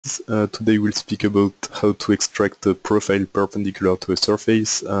Today we'll speak about how to extract a profile perpendicular to a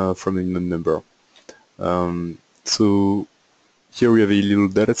surface from a node number. So here we have a little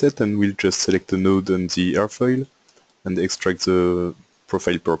dataset, and we'll just select a node on the airfoil and extract the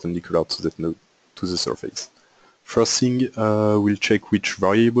profile perpendicular to that node, to the surface. First thing, we'll check which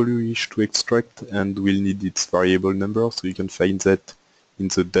variable we wish to extract, and we'll need its variable number, so you can find that in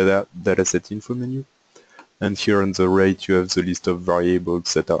the dataset info menu. And here on the right you have the list of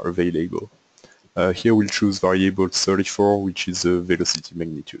variables that are available. Here we'll choose variable 34, which is the velocity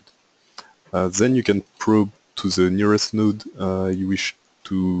magnitude. Then you can probe to the nearest node you wish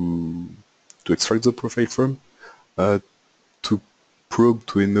to extract the profile from. To probe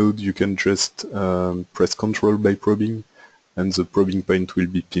to a node, you can just press Ctrl by probing, and the probing point will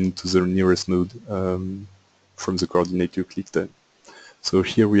be pinned to the nearest node from the coordinate you clicked on. So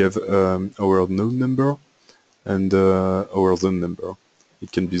here we have our node number and our zone number.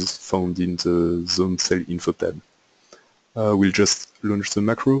 It can be found in the zone cell info tab. We'll just launch the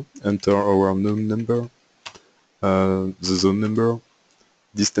macro, enter our node number, the zone number,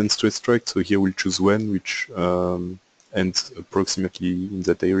 distance to extract, so here we'll choose 1, which ends approximately in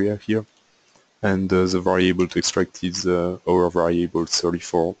that area here, and the variable to extract is our variable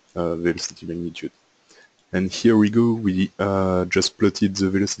 34 velocity magnitude. And here we go, we just plotted the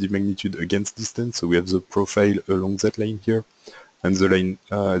velocity magnitude against distance, so we have the profile along that line here, and the line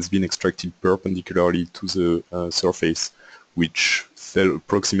has been extracted perpendicularly to the surface, which fell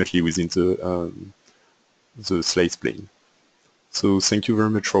approximately within the slice plane. So thank you very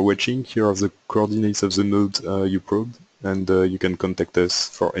much for watching. Here are the coordinates of the node you probed, and you can contact us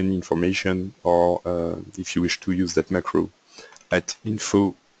for any information, or if you wish to use that macro, at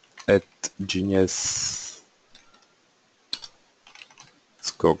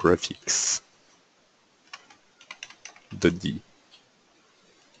info@genius_graphics.d.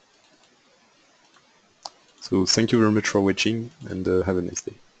 So thank you very much for watching, and have a nice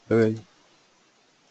day. Bye bye.